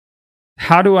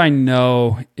How do I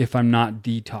know if I'm not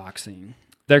detoxing?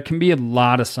 There can be a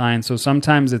lot of signs. So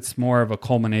sometimes it's more of a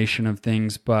culmination of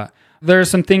things, but there are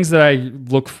some things that I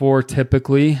look for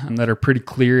typically that are pretty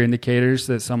clear indicators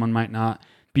that someone might not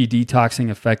be detoxing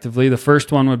effectively. The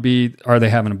first one would be, are they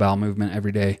having a bowel movement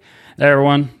every day? Hey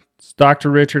everyone, it's Dr.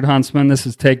 Richard Huntsman. This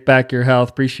is Take Back Your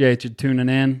Health. Appreciate you tuning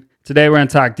in. Today we're going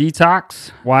to talk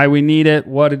detox, why we need it,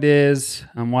 what it is,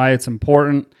 and why it's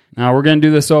important. Now, we're going to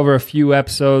do this over a few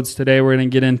episodes. Today, we're going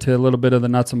to get into a little bit of the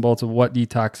nuts and bolts of what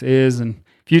detox is. And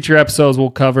future episodes, we'll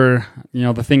cover,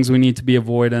 the things we need to be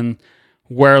avoiding,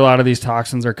 where a lot of these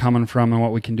toxins are coming from, and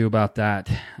what we can do about that.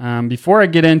 Before I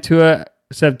get into it, I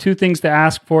just have two things to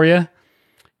ask for you.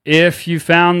 If you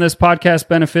found this podcast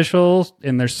beneficial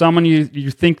and there's someone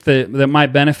you think that might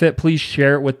benefit, please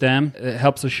share it with them. It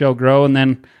helps the show grow. And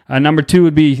then number two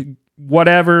would be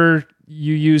whatever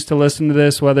you use to listen to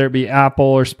this, whether it be Apple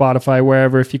or Spotify,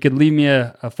 wherever, if you could leave me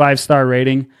a 5-star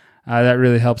rating, that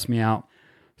really helps me out.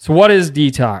 So what is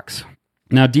detox?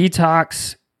 Now,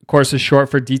 detox, of course, is short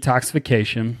for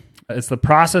detoxification. It's the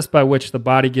process by which the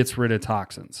body gets rid of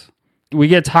toxins. We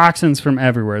get toxins from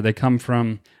everywhere. They come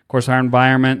from, of course, our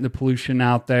environment, the pollution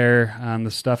out there,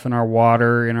 the stuff in our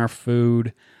water, in our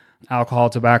food, alcohol,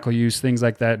 tobacco use, things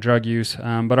like that, drug use.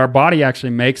 But our body actually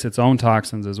makes its own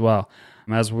toxins as well.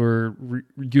 As we're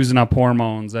using up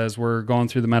hormones, as we're going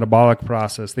through the metabolic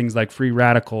process, things like free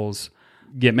radicals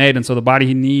get made. And so the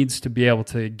body needs to be able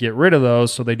to get rid of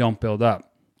those so they don't build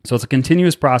up. So it's a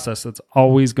continuous process that's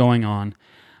always going on.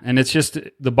 And it's just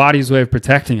the body's way of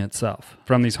protecting itself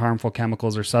from these harmful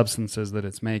chemicals or substances that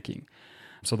it's making.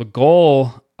 So the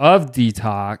goal of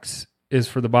detox is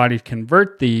for the body to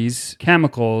convert these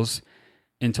chemicals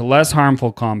into less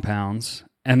harmful compounds,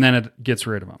 and then it gets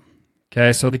rid of them.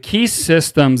 Okay, so the key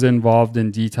systems involved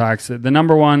in detox, the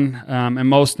number one and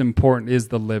most important is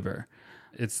the liver.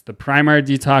 It's the primary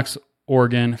detox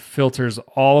organ, filters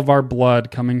all of our blood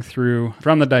coming through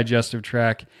from the digestive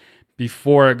tract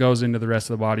before it goes into the rest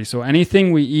of the body. So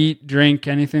anything we eat, drink,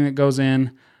 anything that goes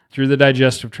in through the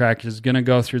digestive tract is going to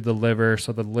go through the liver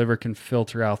so the liver can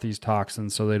filter out these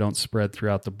toxins so they don't spread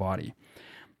throughout the body.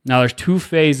 Now, there's two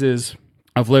phases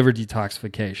of liver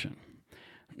detoxification.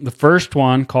 The first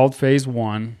one, called phase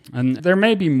 1, and there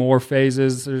may be more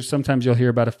phases. Sometimes you'll hear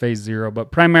about a phase 0,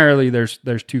 but primarily there's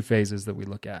two phases that we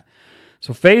look at.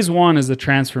 So phase 1 is the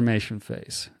transformation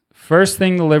phase. First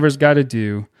thing the liver's got to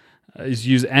do is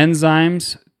use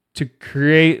enzymes to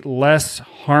create less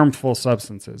harmful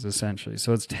substances, essentially.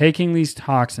 So it's taking these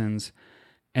toxins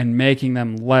and making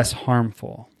them less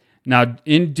harmful. Now,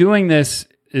 in doing this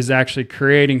is actually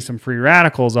creating some free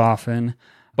radicals often,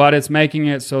 but it's making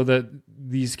it so that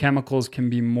these chemicals can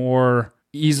be more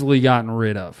easily gotten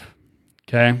rid of,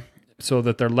 okay? So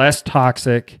that they're less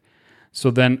toxic,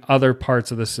 so then other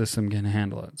parts of the system can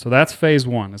handle it. So that's phase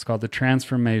 1. It's called the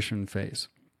transformation phase.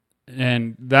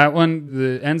 And that one,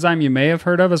 the enzyme you may have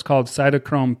heard of is called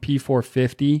cytochrome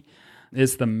P450.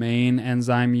 It's the main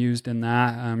enzyme used in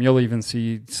that. You'll even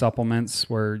see supplements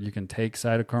where you can take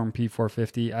cytochrome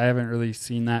P450. I haven't really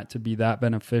seen that to be that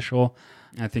beneficial.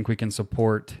 I think we can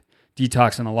support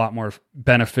detox in a lot more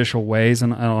beneficial ways,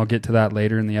 and I'll get to that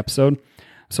later in the episode.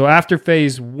 So after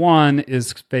phase 1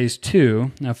 is phase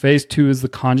 2. Now phase 2 is the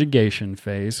conjugation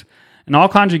phase. And all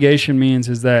conjugation means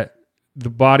is that the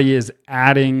body is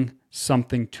adding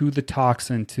something to the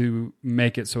toxin to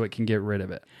make it so it can get rid of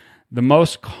it. The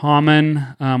most common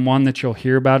one that you'll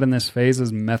hear about in this phase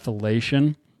is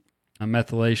methylation.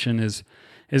 Methylation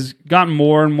is gotten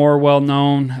more and more well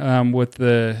known with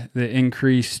the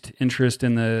increased interest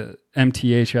in the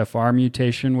MTHFR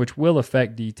mutation, which will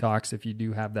affect detox if you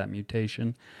do have that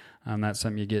mutation. That's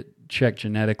something you get checked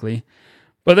genetically.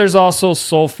 But there's also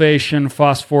sulfation,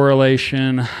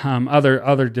 phosphorylation,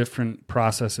 other different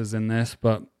processes in this.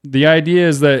 But the idea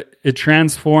is that it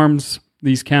transforms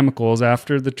these chemicals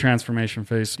after the transformation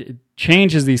phase. It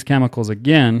changes these chemicals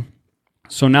again,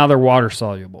 so now they're water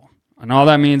soluble. And all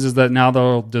that means is that now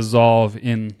they'll dissolve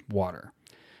in water,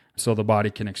 so the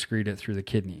body can excrete it through the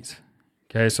kidneys.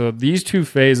 Okay, so these two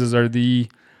phases are the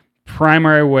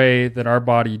primary way that our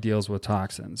body deals with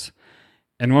toxins.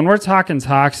 And when we're talking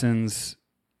toxins,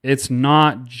 it's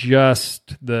not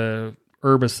just the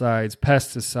herbicides,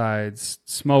 pesticides,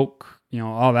 smoke,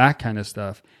 all that kind of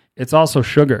stuff. It's also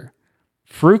sugar.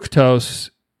 Fructose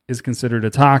is considered a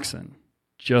toxin,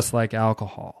 just like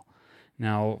alcohol.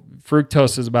 Now,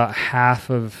 fructose is about half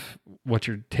of what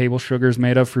your table sugar is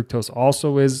made of. Fructose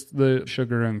also is the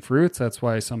sugar in fruits. That's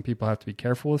why some people have to be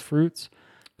careful with fruits.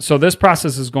 So this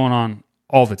process is going on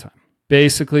all the time.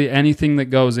 Basically, anything that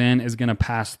goes in is going to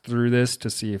pass through this to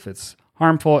see if it's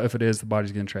harmful. If it is, the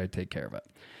body's going to try to take care of it.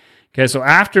 Okay, so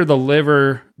after the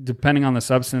liver, depending on the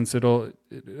substance, it'll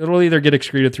either get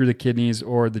excreted through the kidneys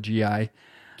or the GI.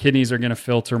 Kidneys are going to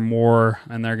filter more,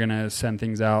 and they're going to send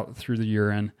things out through the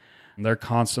urine. And they're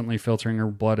constantly filtering our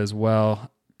blood as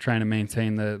well, trying to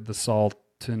maintain the salt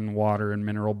and water and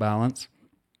mineral balance.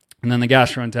 And then the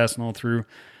gastrointestinal through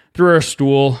our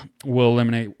stool will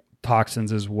eliminate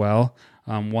toxins as well.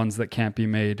 Ones that can't be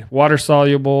made water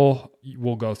soluble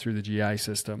will go through the GI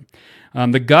system.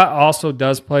 The gut also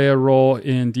does play a role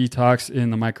in detox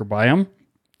in the microbiome.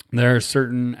 There are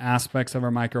certain aspects of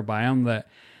our microbiome that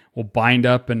will bind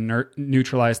up and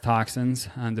neutralize toxins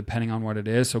depending on what it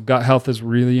is. So gut health is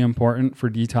really important for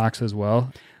detox as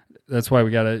well. That's why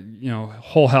we got to,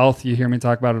 whole health. You hear me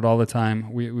talk about it all the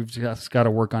time. We've just got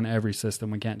to work on every system.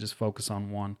 We can't just focus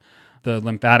on one. The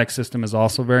lymphatic system is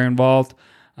also very involved.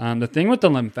 The thing with the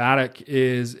lymphatic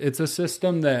is it's a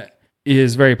system that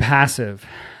is very passive.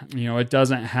 It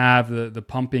doesn't have the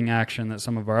pumping action that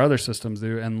some of our other systems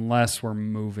do unless we're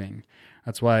moving.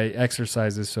 That's why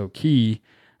exercise is so key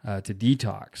to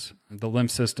detox. The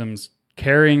lymph system's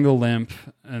carrying the lymph,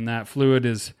 and that fluid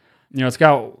is, it's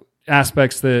got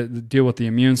aspects that deal with the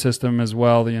immune system as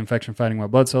well. The infection-fighting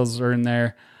white blood cells are in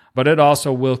there, but it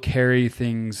also will carry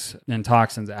things and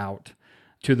toxins out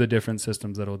to the different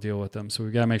systems that will deal with them. So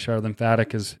we've got to make sure our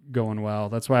lymphatic is going well.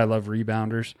 That's why I love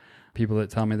rebounders. People that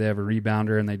tell me they have a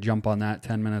rebounder and they jump on that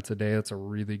 10 minutes a day, that's a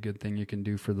really good thing you can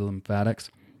do for the lymphatics.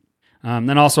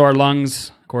 Then also our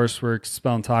lungs, of course, we're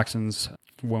expelling toxins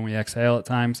when we exhale at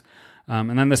times.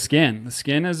 And then the skin. The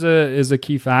skin is a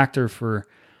key factor for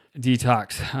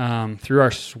detox. Through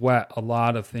our sweat, a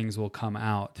lot of things will come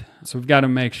out. So we've got to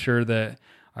make sure that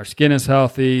our skin is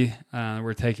healthy.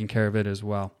 We're taking care of it as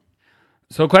well.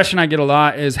 So a question I get a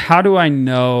lot is, how do I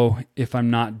know if I'm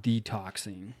not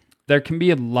detoxing? There can be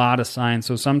a lot of signs.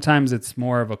 So sometimes it's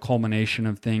more of a culmination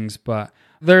of things, but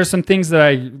there are some things that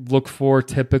I look for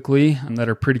typically that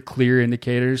are pretty clear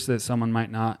indicators that someone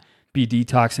might not be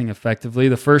detoxing effectively.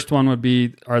 The first one would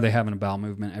be, are they having a bowel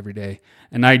movement every day?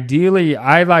 And ideally,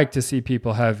 I like to see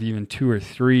people have even 2 or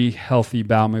 3 healthy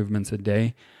bowel movements a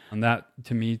day. And that,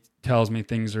 to me, tells me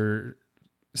things are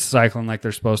cycling like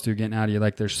they're supposed to, getting out of you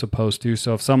like they're supposed to.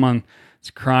 So if someone is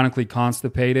chronically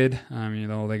constipated,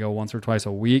 they go once or twice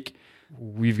a week,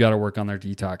 we've got to work on their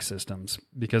detox systems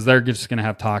because they're just going to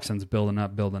have toxins building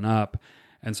up.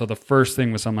 And so the first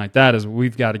thing with something like that is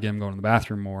we've got to get them going to the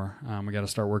bathroom more. We got to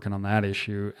start working on that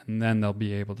issue, and then they'll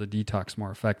be able to detox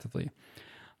more effectively.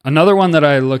 Another one that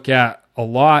I look at a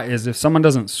lot is if someone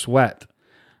doesn't sweat.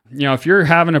 If you're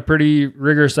having a pretty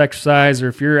rigorous exercise or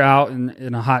if you're out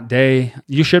in a hot day,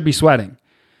 you should be sweating.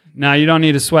 Now, you don't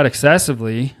need to sweat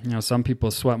excessively. Some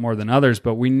people sweat more than others,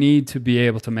 but we need to be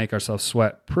able to make ourselves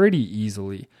sweat pretty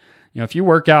easily. If you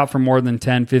work out for more than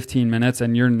 10, 15 minutes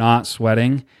and you're not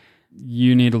sweating,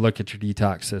 you need to look at your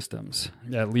detox systems,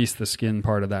 at least the skin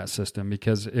part of that system,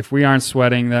 because if we aren't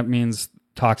sweating, that means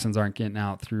toxins aren't getting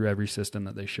out through every system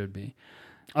that they should be.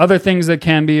 Other things that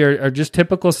can be are just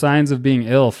typical signs of being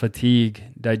ill: fatigue,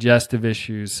 digestive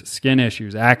issues, skin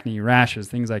issues, acne, rashes,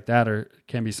 things like that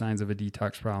can be signs of a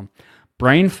detox problem.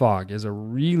 Brain fog is a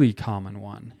really common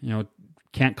one.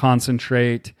 Can't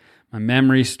concentrate, my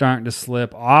memory's starting to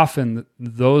slip. Often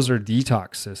those are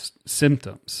detox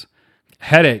symptoms.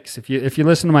 Headaches. If you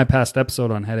listen to my past episode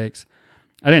on headaches,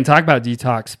 I didn't talk about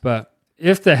detox, but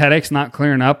if the headache's not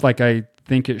clearing up like I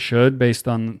think it should based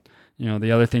on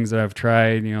the other things that I've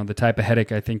tried, the type of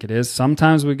headache I think it is,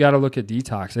 sometimes we got to look at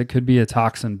detox. It could be a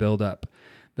toxin buildup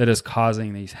that is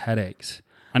causing these headaches.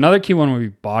 Another key one would be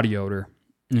body odor.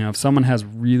 If someone has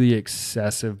really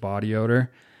excessive body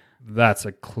odor, that's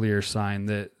a clear sign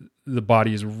that the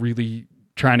body is really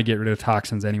trying to get rid of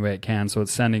toxins any way it can. So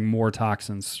it's sending more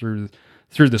toxins through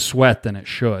the sweat than it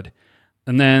should.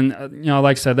 And then,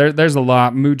 like I said, there's a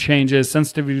lot. Mood changes,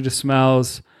 sensitivity to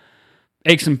smells,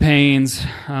 aches and pains.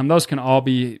 Those can all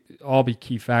be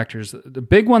key factors. The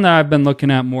big one that I've been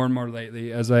looking at more and more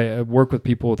lately as I work with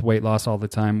people with weight loss all the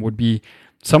time would be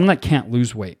someone that can't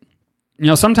lose weight.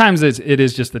 Sometimes it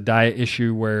is just a diet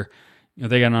issue where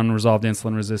they got an unresolved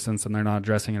insulin resistance and they're not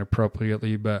addressing it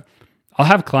appropriately. But I'll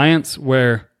have clients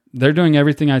where they're doing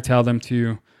everything I tell them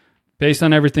to. Based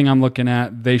on everything I'm looking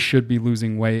at, they should be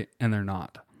losing weight and they're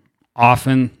not.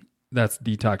 Often that's a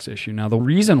detox issue. Now, the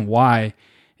reason why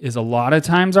is a lot of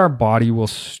times our body will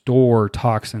store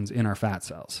toxins in our fat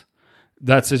cells.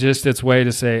 That's just its way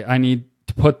to say, I need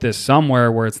to put this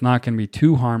somewhere where it's not going to be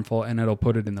too harmful, and it'll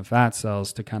put it in the fat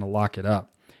cells to kind of lock it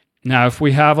up. Now, if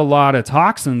we have a lot of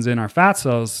toxins in our fat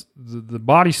cells, the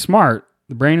body's smart,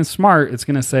 the brain is smart. It's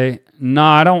going to say, no,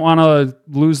 I don't want to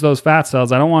lose those fat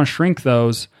cells. I don't want to shrink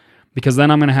those. because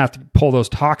then I'm going to have to pull those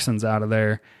toxins out of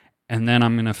there, and then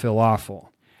I'm going to feel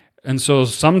awful. And so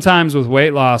sometimes with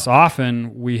weight loss,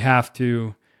 often we have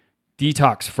to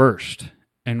detox first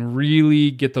and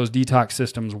really get those detox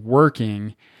systems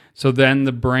working. So then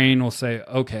the brain will say,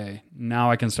 okay,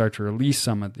 now I can start to release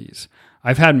some of these.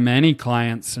 I've had many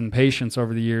clients and patients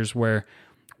over the years where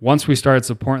once we started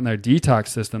supporting their detox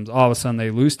systems, all of a sudden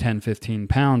they lose 10, 15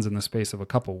 pounds in the space of a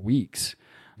couple weeks.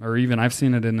 Or even I've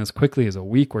seen it in as quickly as a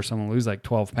week where someone loses like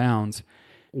 12 pounds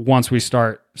once we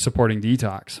start supporting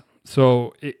detox.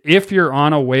 So if you're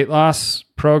on a weight loss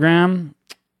program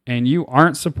and you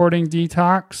aren't supporting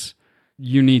detox,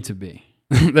 you need to be.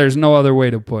 There's no other way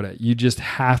to put it. You just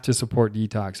have to support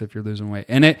detox if you're losing weight.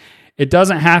 And it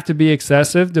doesn't have to be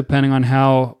excessive depending on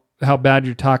how bad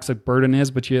your toxic burden is,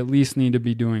 but you at least need to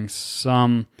be doing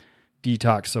some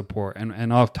detox support.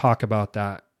 And I'll talk about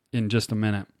that in just a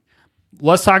minute.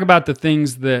 Let's talk about the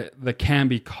things that can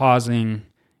be causing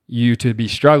you to be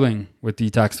struggling with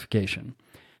detoxification.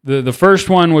 The first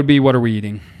one would be, what are we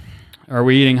eating? Are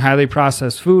we eating highly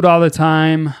processed food all the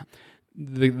time?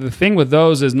 The thing with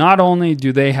those is not only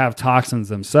do they have toxins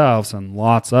themselves and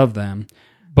lots of them,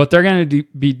 but they're going to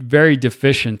be very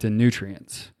deficient in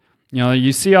nutrients.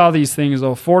 You see all these things,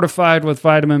 fortified with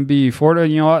vitamin B,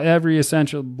 every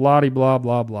essential, blah, blah,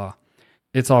 blah, blah.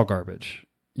 It's all garbage.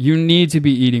 You need to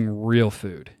be eating real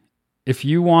food. If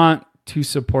you want to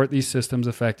support these systems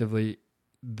effectively,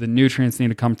 the nutrients need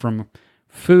to come from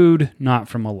food, not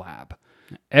from a lab.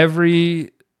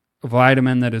 Every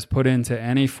vitamin that is put into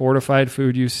any fortified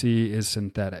food you see is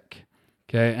synthetic.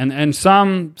 Okay, and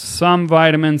some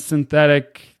vitamins,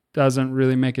 synthetic doesn't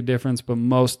really make a difference, but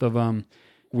most of them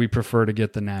we prefer to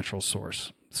get the natural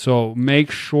source. So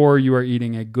make sure you are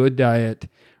eating a good diet,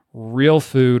 real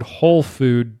food, whole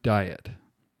food diet.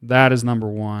 That is number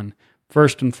one.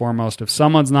 First and foremost, if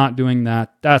someone's not doing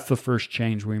that, that's the first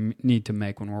change we need to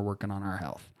make when we're working on our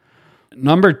health.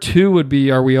 Number two would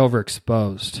be, are we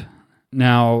overexposed?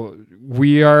 Now,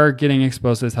 we are getting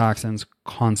exposed to toxins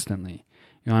constantly.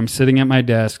 I'm sitting at my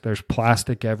desk, there's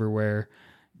plastic everywhere,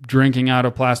 drinking out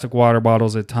of plastic water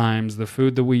bottles at times. The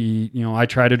food that we eat, I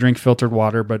try to drink filtered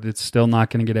water, but it's still not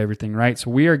going to get everything right.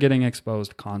 So we are getting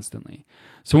exposed constantly.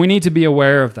 So we need to be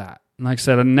aware of that. And like I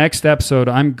said, in the next episode,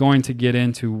 I'm going to get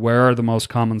into where are the most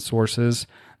common sources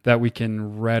that we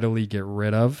can readily get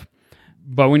rid of.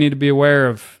 But we need to be aware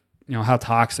of how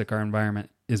toxic our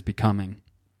environment is becoming.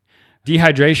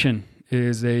 Dehydration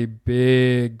is a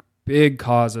big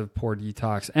cause of poor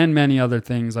detox and many other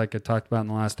things like I talked about in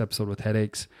the last episode with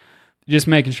headaches. Just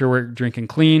making sure we're drinking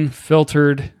clean,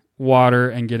 filtered water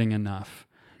and getting enough.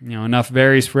 Enough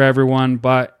varies for everyone,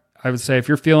 but I would say if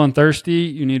you're feeling thirsty,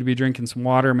 you need to be drinking some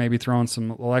water, maybe throwing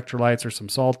some electrolytes or some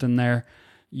salt in there.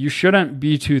 You shouldn't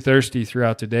be too thirsty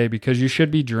throughout the day because you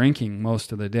should be drinking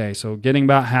most of the day. So getting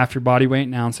about half your body weight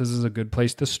in ounces is a good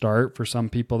place to start. For some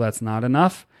people, that's not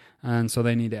enough, and so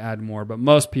they need to add more. But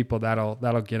most people, that'll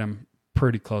get them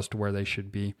pretty close to where they should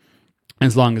be,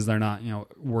 as long as they're not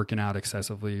working out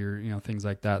excessively or things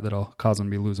like that that'll cause them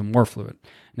to be losing more fluid.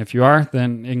 And if you are,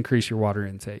 then increase your water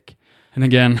intake. And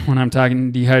again, when I'm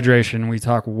talking dehydration, we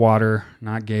talk water,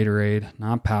 not Gatorade,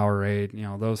 not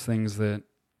Powerade. Those things that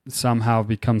somehow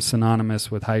become synonymous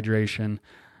with hydration.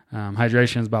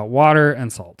 Hydration is about water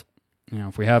and salt.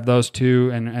 If we have those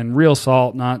two and real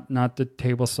salt, not the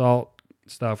table salt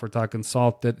stuff, we're talking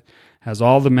salt that has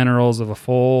all the minerals of a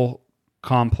full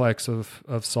complex of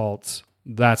salts.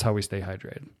 That's how we stay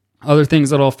hydrated. Other things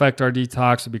that will affect our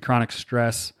detox would be chronic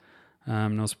stress.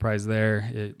 No surprise there.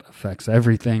 It affects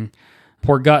everything.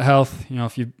 Poor gut health.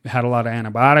 If you've had a lot of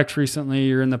antibiotics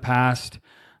recently or in the past,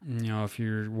 if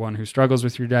you're one who struggles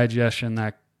with your digestion,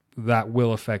 that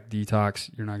will affect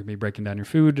detox. You're not going to be breaking down your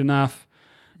food enough.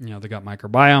 The gut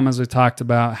microbiome, as I talked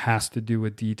about, has to do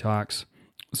with detox.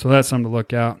 So that's something to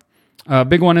look at.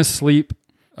 Big one is sleep.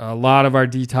 A lot of our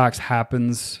detox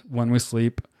happens when we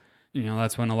sleep.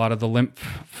 That's when a lot of the lymph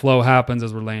flow happens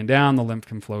as we're laying down. The lymph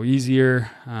can flow easier.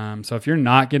 So if you're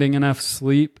not getting enough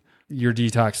sleep, your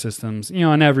detox systems,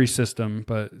 in every system,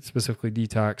 but specifically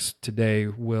detox today,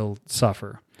 will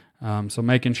suffer. So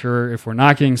making sure if we're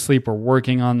not getting sleep, we're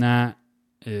working on that.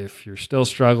 If you're still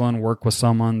struggling, work with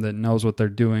someone that knows what they're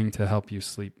doing to help you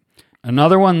sleep.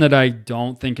 Another one that I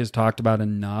don't think is talked about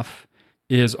enough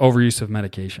is overuse of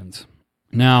medications.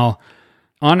 Now,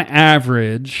 on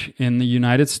average in the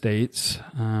United States,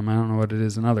 I don't know what it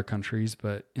is in other countries,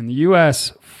 but in the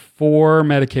US, 4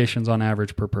 medications on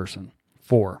average per person.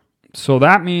 4. So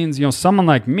that means, someone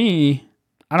like me,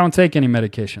 I don't take any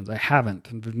medications. I haven't.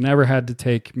 I've never had to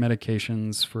take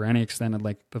medications for any extended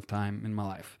length of time in my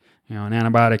life. an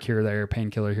antibiotic here or there,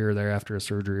 painkiller here or there after a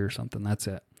surgery or something. That's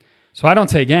it. So I don't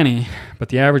take any, but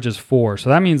the average is 4. So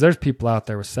that means there's people out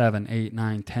there with 7, 8,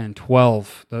 9, 10,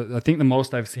 12. I think the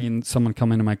most I've seen someone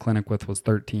come into my clinic with was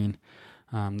 13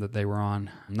 that they were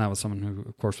on. And that was someone who,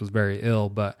 of course, was very ill.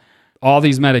 But all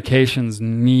these medications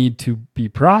need to be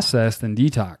processed and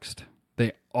detoxed.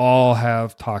 They all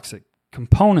have toxic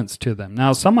components to them.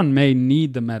 Now, someone may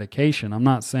need the medication. I'm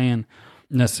not saying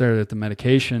necessarily that the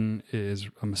medication is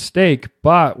a mistake,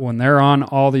 but when they're on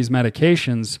all these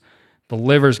medications, the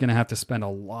liver is going to have to spend a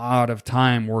lot of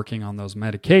time working on those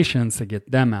medications to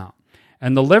get them out.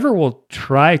 And the liver will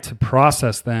try to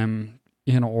process them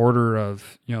in order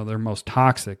of, they're most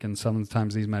toxic. And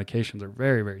sometimes these medications are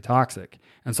very, very toxic.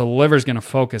 And so the liver is going to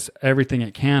focus everything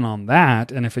it can on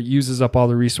that. And if it uses up all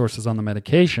the resources on the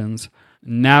medications,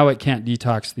 now it can't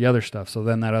detox the other stuff. So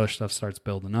then that other stuff starts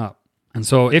building up. And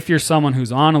so if you're someone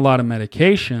who's on a lot of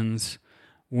medications,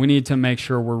 we need to make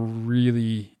sure we're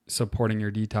really supporting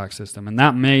your detox system. And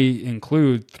that may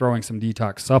include throwing some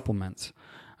detox supplements.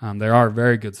 There are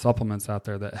very good supplements out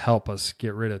there that help us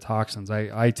get rid of toxins.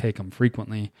 I take them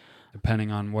frequently depending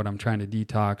on what I'm trying to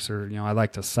detox, or, I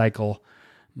like to cycle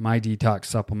my detox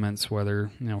supplements,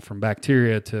 whether, from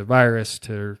bacteria to virus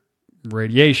to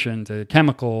radiation to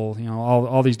chemical,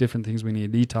 all these different things we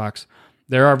need to detox.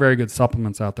 There are very good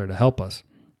supplements out there to help us.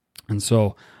 And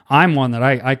so I'm one that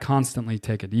I constantly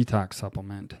take a detox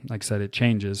supplement. Like I said, it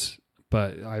changes,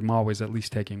 but I'm always at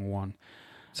least taking one.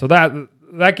 So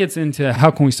that gets into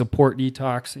how can we support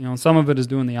detox. Some of it is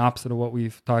doing the opposite of what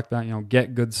we've talked about.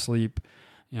 Get good sleep,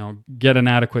 get an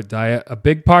adequate diet. A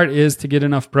big part is to get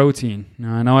enough protein.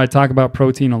 Now, I know I talk about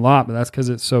protein a lot, but that's because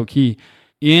it's so key.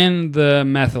 In the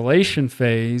methylation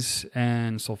phase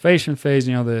and sulfation phase,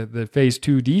 the phase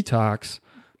 2 detox,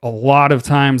 a lot of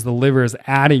times the liver is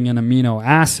adding an amino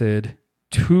acid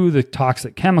to the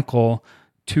toxic chemical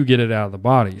to get it out of the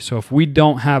body. So if we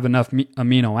don't have enough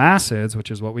amino acids,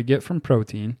 which is what we get from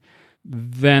protein,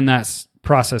 then that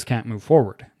process can't move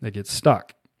forward. It gets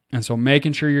stuck. And so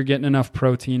making sure you're getting enough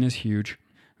protein is huge.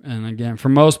 And again, for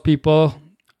most people,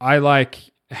 I like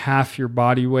half your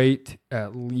body weight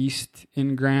at least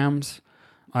in grams.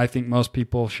 I think most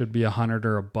people should be 100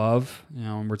 or above.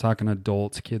 And we're talking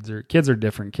adults. Kids are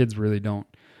different. Kids really don't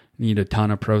need a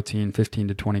ton of protein, 15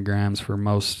 to 20 grams for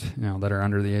most, that are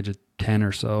under the age of 10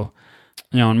 or so.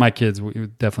 And my kids we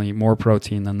definitely eat more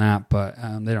protein than that, but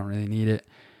they don't really need it.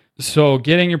 So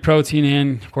getting your protein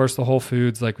in, of course, the whole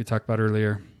foods like we talked about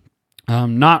earlier.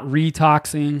 Not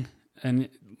retoxing. And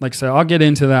like I said, I'll get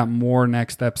into that more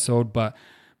next episode, but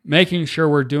making sure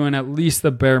we're doing at least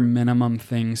the bare minimum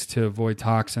things to avoid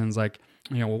toxins, like,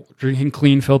 drinking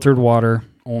clean filtered water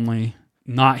only,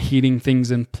 not heating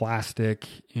things in plastic,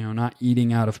 not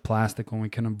eating out of plastic when we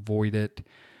can avoid it.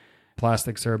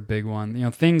 Plastics are a big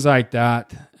one, things like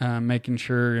that. Making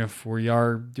sure if we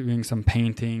are doing some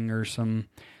painting or some,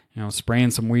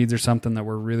 spraying some weeds or something, that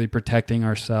we're really protecting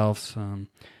ourselves.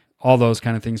 All those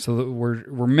kind of things, so that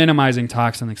we're minimizing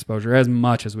toxin exposure as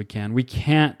much as we can. We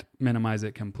can't minimize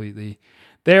it completely.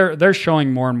 They're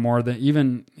showing more and more that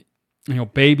even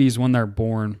babies when they're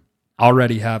born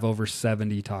already have over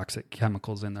 70 toxic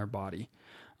chemicals in their body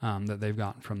that they've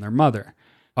gotten from their mother.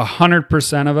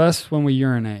 100% of us, when we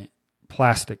urinate,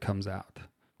 plastic comes out.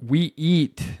 We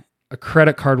eat a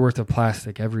credit card worth of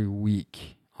plastic every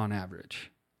week on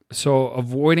average. So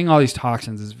avoiding all these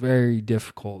toxins is very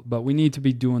difficult, but we need to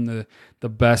be doing the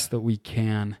best that we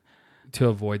can to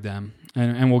avoid them.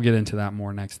 And we'll get into that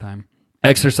more next time.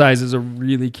 Exercise is a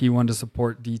really key one to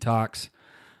support detox.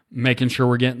 Making sure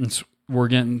we're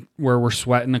getting where we're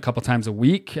sweating a couple times a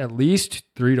week, at least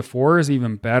 3 to 4 is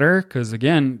even better. Because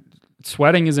again,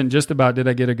 sweating isn't just about did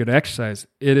I get a good exercise.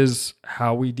 It is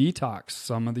how we detox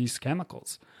some of these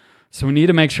chemicals. So we need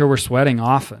to make sure we're sweating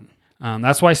often.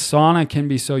 That's why sauna can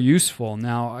be so useful.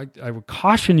 Now, I would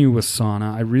caution you with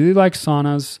sauna. I really like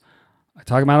saunas. I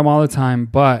talk about them all the time,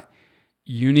 but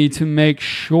you need to make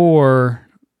sure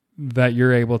that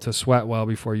you're able to sweat well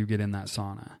before you get in that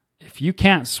sauna. If you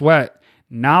can't sweat,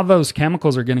 now those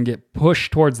chemicals are going to get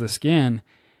pushed towards the skin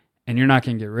and you're not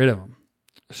going to get rid of them.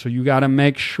 So you got to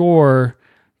make sure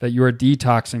that you are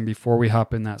detoxing before we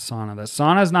hop in that sauna. That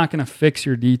sauna is not going to fix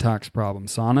your detox problem.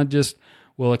 Sauna just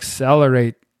will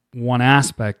accelerate one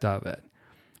aspect of it.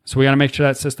 So we got to make sure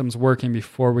that system's working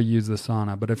before we use the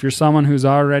sauna. But if you're someone who's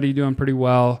already doing pretty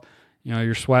well,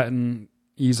 you're sweating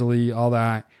easily, all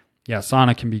that, yeah,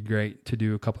 sauna can be great to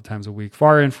do a couple times a week.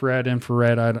 Far infrared,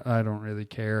 I don't really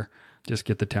care. Just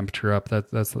get the temperature up.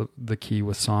 That's the key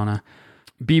with sauna.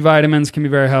 B vitamins can be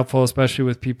very helpful, especially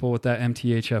with people with that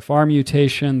MTHFR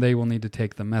mutation. They will need to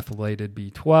take the methylated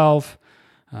B12.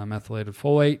 methylated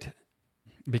folate,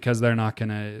 because they're not going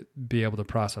to be able to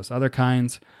process other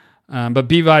kinds. But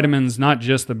B vitamins, not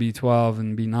just the B12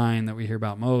 and B9 that we hear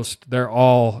about most, they're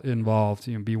all involved.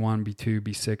 B1, B2,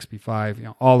 B6,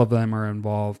 B5, all of them are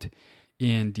involved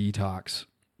in detox.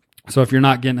 So if you're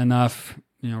not getting enough,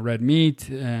 red meat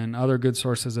and other good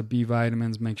sources of B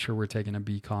vitamins, make sure we're taking a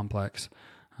B complex,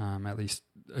 at least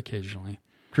occasionally.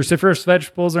 Cruciferous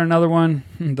vegetables are another one.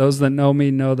 Those that know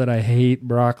me know that I hate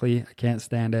broccoli. I can't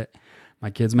stand it. My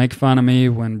kids make fun of me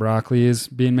when broccoli is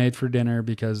being made for dinner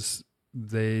because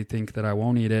they think that I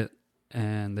won't eat it,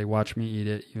 and they watch me eat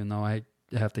it, even though I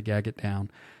have to gag it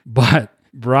down. But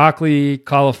broccoli,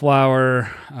 cauliflower,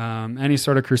 any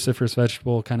sort of cruciferous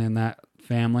vegetable kind of in that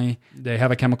family, they have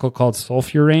a chemical called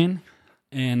sulfurane,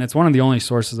 and it's one of the only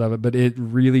sources of it, but it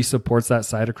really supports that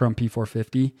cytochrome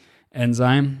P450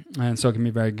 enzyme, and so it can be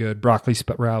very good. Broccoli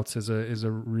sprouts is a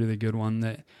really good one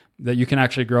that you can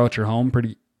actually grow at your home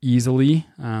pretty easily,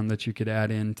 that you could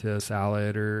add into a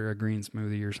salad or a green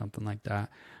smoothie or something like that.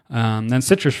 Then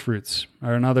citrus fruits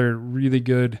are another really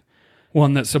good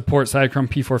one that supports cytochrome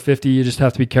P450. You just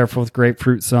have to be careful with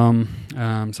grapefruit some.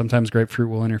 Sometimes grapefruit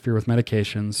will interfere with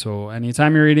medications. So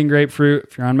anytime you're eating grapefruit,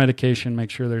 if you're on medication, make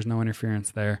sure there's no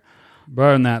interference there. But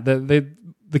other than that,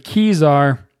 the keys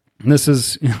are, and this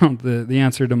is the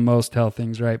answer to most health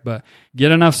things, right? But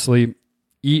get enough sleep,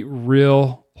 eat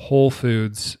real whole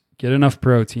foods, get enough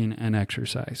protein, and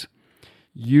exercise.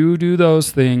 You do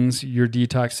those things, your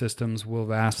detox systems will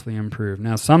vastly improve.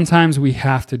 Now, sometimes we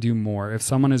have to do more. If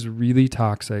someone is really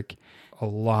toxic, a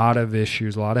lot of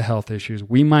issues, a lot of health issues,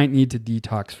 we might need to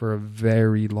detox for a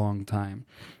very long time.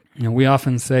 We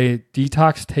often say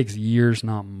detox takes years,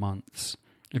 not months.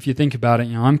 If you think about it,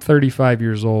 I'm 35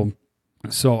 years old,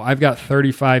 so I've got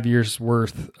 35 years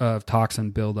worth of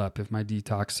toxin buildup if my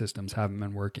detox systems haven't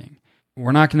been working.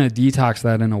 We're not going to detox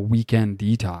that in a weekend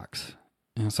detox.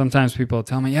 Sometimes people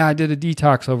tell me, I did a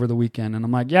detox over the weekend. And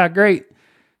I'm like, yeah, great.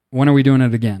 When are we doing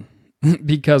it again?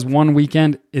 Because one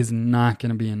weekend is not going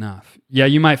to be enough. Yeah,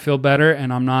 you might feel better.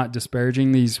 And I'm not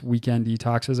disparaging these weekend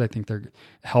detoxes. I think they're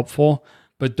helpful.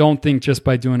 But don't think just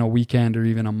by doing a weekend or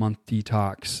even a month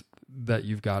detox that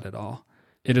you've got it all.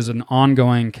 It is an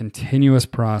ongoing, continuous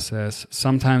process.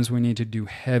 Sometimes we need to do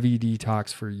heavy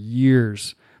detox for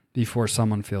years before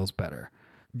someone feels better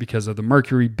because of the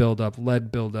mercury buildup,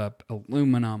 lead buildup,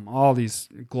 aluminum, all these.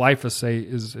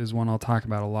 Glyphosate is one I'll talk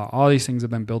about a lot. All these things have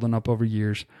been building up over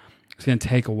years. It's going to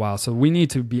take a while. So we need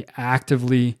to be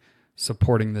actively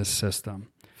supporting this system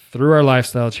through our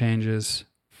lifestyle changes,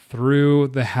 through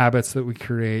the habits that we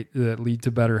create that lead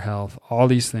to better health, all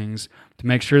these things to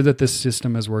make sure that this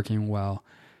system is working well.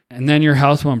 And then your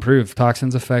health will improve.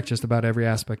 Toxins affect just about every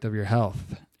aspect of your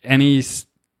health. Any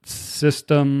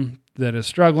system that is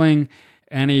struggling,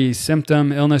 any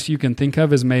symptom, illness you can think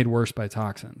of is made worse by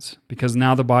toxins because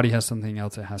now the body has something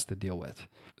else it has to deal with.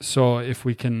 So if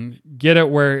we can get it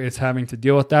where it's having to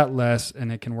deal with that less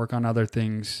and it can work on other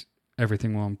things,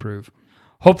 everything will improve.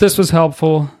 Hope this was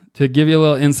helpful to give you a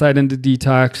little insight into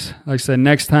detox. Like I said,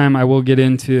 next time I will get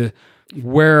into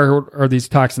where are these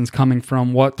toxins coming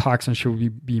from? What toxins should we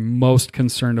be most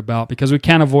concerned about? Because we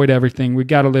can't avoid everything. We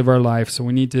got to live our life. So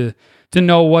we need to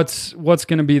know what's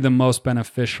going to be the most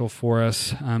beneficial for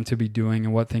us to be doing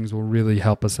and what things will really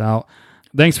help us out.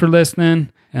 Thanks for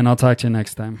listening, and I'll talk to you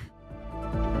next time.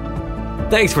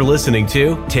 Thanks for listening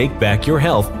to Take Back Your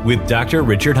Health with Dr.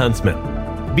 Richard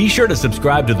Huntsman. Be sure to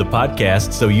subscribe to the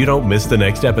podcast so you don't miss the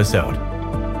next episode.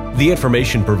 The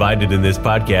information provided in this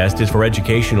podcast is for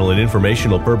educational and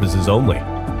informational purposes only.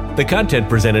 The content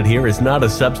presented here is not a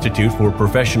substitute for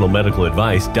professional medical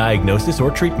advice, diagnosis,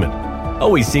 or treatment.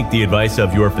 Always seek the advice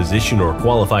of your physician or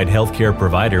qualified healthcare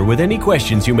provider with any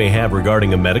questions you may have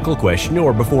regarding a medical question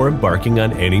or before embarking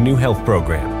on any new health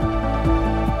program.